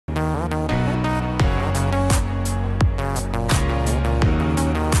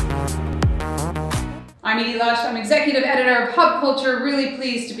I'm Edie Lush. I'm executive editor of Hub Culture. Really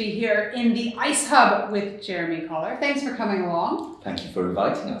pleased to be here in the Ice Hub with Jeremy Coller. Thanks for coming along. Thank you for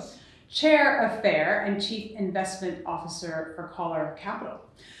inviting us. Chair of FAIRR and Chief Investment Officer for Coller Capital.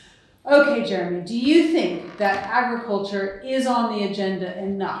 Okay, Jeremy, do you think that agriculture is on the agenda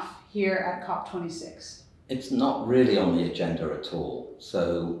enough here at COP26? It's not really on the agenda at all.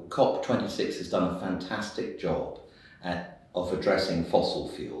 So COP26 has done a fantastic job of addressing fossil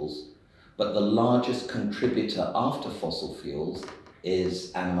fuels, but the largest contributor after fossil fuels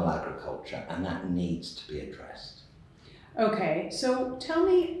is animal agriculture, and that needs to be addressed. Okay, so tell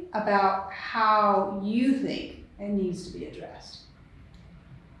me about how you think it needs to be addressed.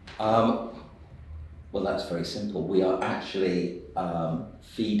 Well, that's very simple. We are actually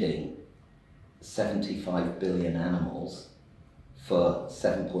feeding 75 billion animals for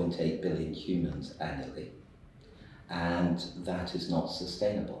 7.8 billion humans annually, and that is not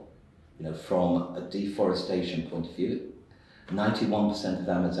sustainable. You know, from a deforestation point of view, 91% of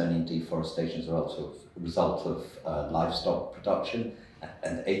Amazonian deforestation is a result of livestock production,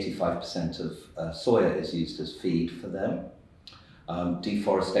 and 85% of soya is used as feed for them.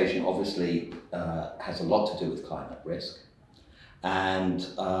 Deforestation obviously has a lot to do with climate risk, and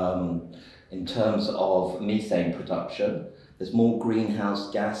in terms of methane production, there's more greenhouse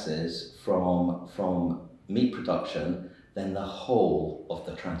gases from meat production than the whole of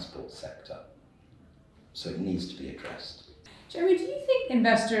the transport sector. So it needs to be addressed. Jeremy, do you think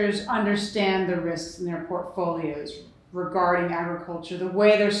investors understand the risks in their portfolios regarding agriculture the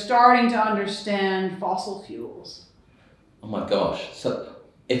way they're starting to understand fossil fuels? Oh my gosh, so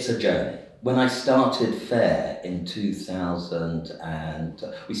it's a journey. When I started FAIRR in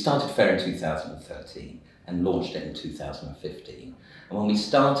we started FAIRR in 2013 and launched it in 2015. And when we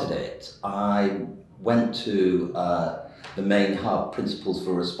started it, I went to the main hub, Principles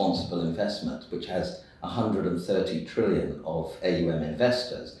for Responsible Investment, which has 130 trillion of AUM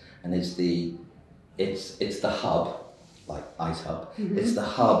investors, and it's the hub, like Ice Hub. Mm-hmm. It's the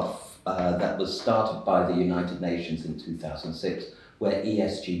hub that was started by the United Nations in 2006, where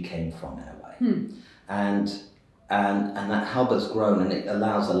ESG came from in a way. And that hub has grown, and it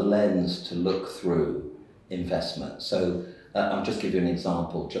allows a lens to look through investment. So I'll just give you an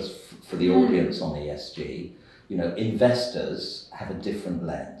example, just for the audience on ESG. You know, investors have a different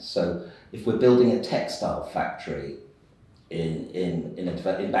lens. So if we're building a textile factory in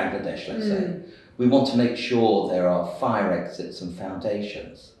Bangladesh, let's say, we want to make sure there are fire exits and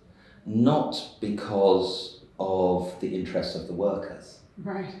foundations, not because of the interests of the workers,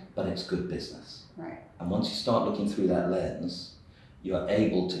 right, but it's good business. Right. And once you start looking through that lens, you're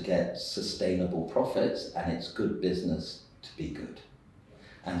able to get sustainable profits, and it's good business to be good.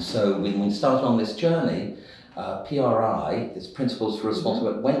 And so when we started on this journey, PRI, this Principles for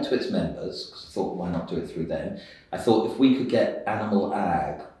Responsible, went to its members, because I thought, why not do it through them? I thought if we could get animal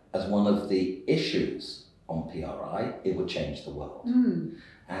ag as one of the issues on PRI, it would change the world.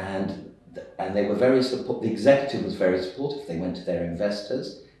 And they were very supportive. The executive was very supportive. They went to their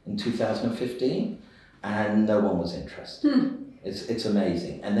investors in 2015, and no one was interested. It's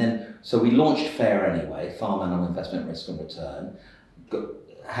amazing. And then, so we launched FAIRR anyway, Farm Animal Investment Risk and Return,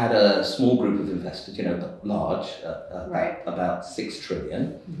 had a small group of investors, you know, but large, about 6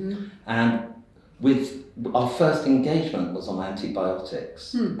 trillion. And with our first engagement was on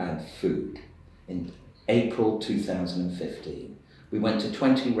antibiotics and food in April 2015. We went to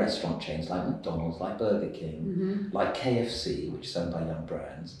 20 restaurant chains like McDonald's, like Burger King, like KFC, which is owned by Young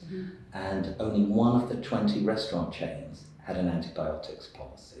Brands, and only one of the 20 restaurant chains had an antibiotics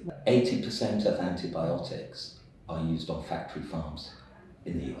policy. 80% of antibiotics are used on factory farms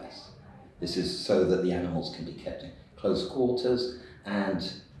in the US. This is so that the animals can be kept in close quarters,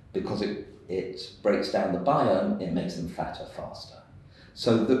 and because it breaks down the biome, it makes them fatter faster.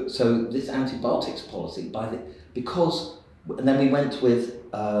 So this antibiotics policy, and then we went with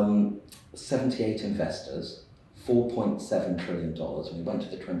 78 investors, $4.7 trillion, and we went to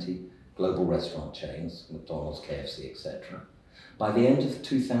the 20 global restaurant chains, McDonald's, KFC, etc. By the end of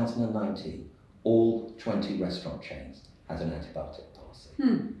 2019, all 20 restaurant chains had an antibiotic policy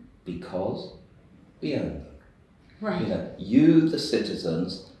because we own them. Right. You know, you, the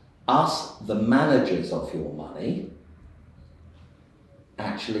citizens, us, the managers of your money,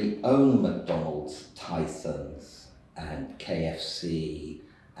 actually own McDonald's, Tyson's, and KFC,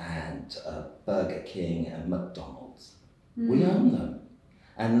 and Burger King, and McDonald's. We own them.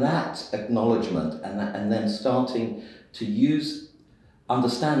 And that acknowledgement, and then starting to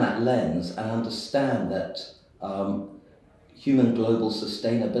understand that lens, and understand that human global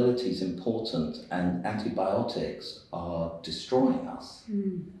sustainability is important and antibiotics are destroying us.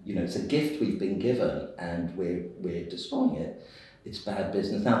 You know, it's a gift we've been given and we're destroying it. It's bad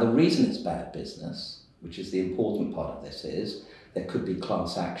business. Now, the reason it's bad business, which is the important part of this, is there could be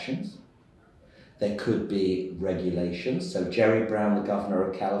class actions. There could be regulations. So Jerry Brown, the governor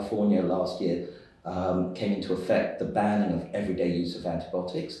of California last year, came into effect the banning of everyday use of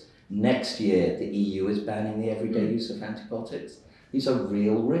antibiotics. Next year, the EU is banning the everyday use of antibiotics. These are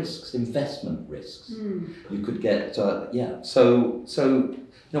real risks, investment risks. You could get, So you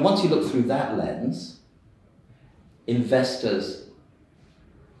know, once you look through that lens, investors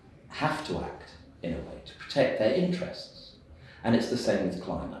have to act in a way to protect their interests. And it's the same with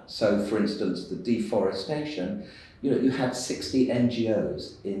climate. So, for instance, the deforestation, you know, you had 60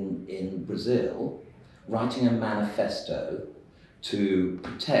 NGOs in Brazil writing a manifesto to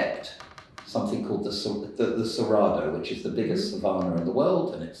protect something called the Cerrado, which is the biggest savanna in the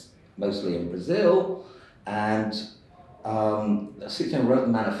world, and it's mostly in Brazil. And Sitchin wrote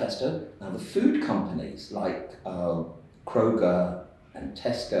the manifesto. Now, the food companies like Kroger and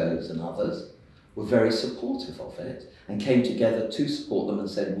Tesco's and others were very supportive of it and came together to support them and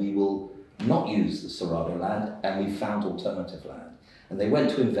said, we will not use the Cerrado land, and we found alternative land. And they went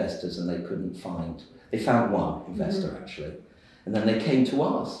to investors and they found one investor actually. And then they came to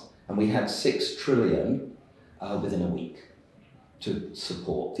us, and we had 6 trillion within a week to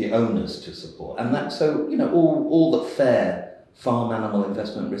support, the owners to support. And that, so, you know, all that FAIRR, Farm Animal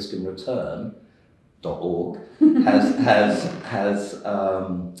Investment Risk and Return.org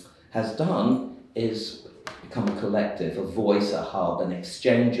has done is become a collective, a voice, a hub, an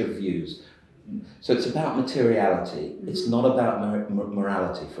exchange of views. So it's about materiality. It's not about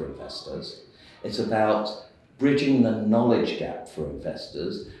morality for investors. It's about bridging the knowledge gap for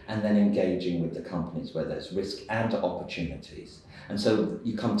investors and then engaging with the companies where there's risk and opportunities. And so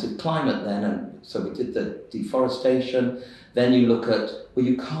you come to climate then, and so we did the deforestation, then you look at, well,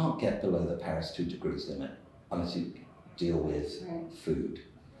 you can't get below the Paris 2 degrees limit unless you deal with food,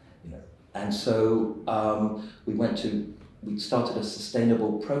 you know. And so we started a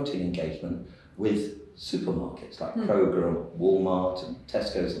sustainable protein engagement with supermarkets like Kroger and Walmart and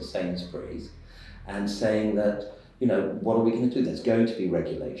Tesco's and Sainsbury's, and saying that, you know, what are we going to do? There's going to be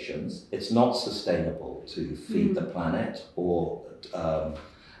regulations. It's not sustainable to feed the planet, or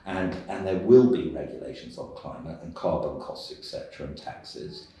and there will be regulations on climate and carbon costs, etc., and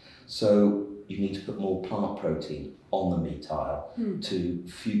taxes. So you need to put more plant protein on the meat aisle to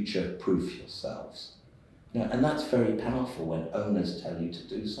future-proof yourselves. You know, and that's very powerful when owners tell you to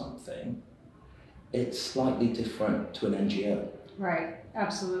do something. It's slightly different to an NGO. Right,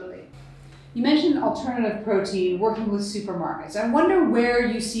 absolutely. You mentioned alternative protein, working with supermarkets. I wonder where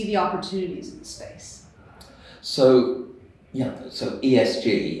you see the opportunities in the space. So, yeah, so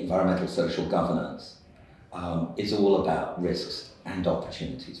ESG, environmental social governance, is all about risks and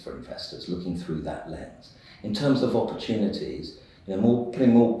opportunities for investors, looking through that lens. In terms of opportunities, you know,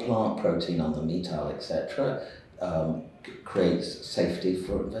 putting more plant protein on the meat aisle, etc., creates safety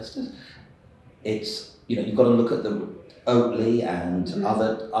for investors. It's, you know, you've got to look at the Oatly and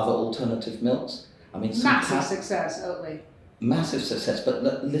other alternative milks. I mean, massive success, Oatly. Massive success, but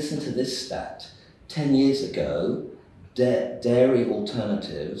listen to this stat. 10 years ago, dairy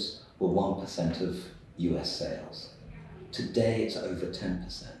alternatives were 1% of US sales. Today, it's over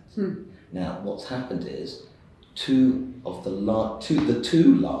 10%. Now, what's happened is the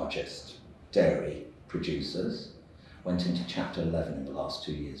two largest dairy producers went into Chapter 11 in the last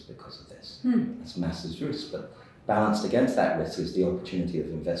 2 years because of this. That's massive risk, but balanced against that risk is the opportunity of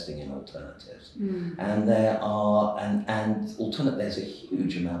investing in alternatives. And there's a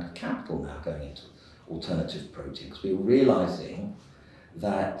huge amount of capital now going into alternative protein, because we're realizing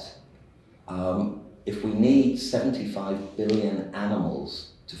that if we need 75 billion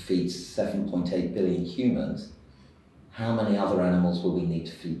animals to feed 7.8 billion humans, how many other animals will we need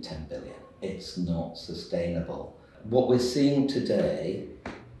to feed 10 billion? It's not sustainable. What we're seeing today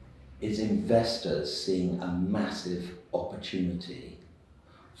is investors seeing a massive opportunity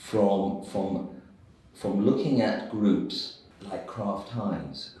from looking at groups like Kraft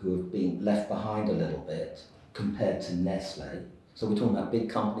Heinz, who have been left behind a little bit compared to Nestle. So we're talking about big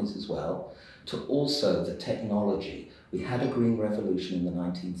companies as well, to also the technology. We had a green revolution in the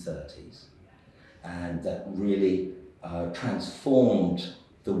 1930s, and that really transformed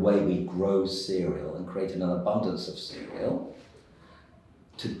the way we grow cereal and created an abundance of cereal.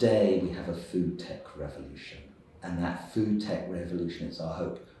 Today we have a food tech revolution, and that food tech revolution is our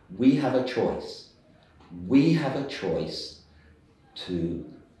hope. We have a choice. We have a choice to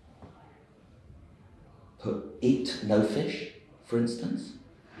eat no fish, for instance,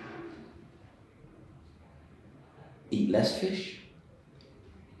 eat less fish,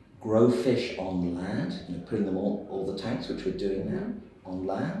 grow fish on land, putting them all the tanks, which we're doing now, on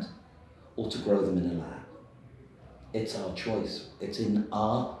land, or to grow them in a lab. It's our choice. It's in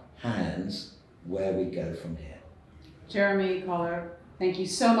our hands where we go from here. Jeremy Coller, thank you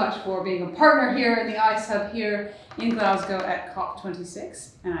so much for being a partner here in the ICE Hub here in Glasgow at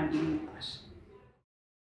COP26, and I'm Edie Lush.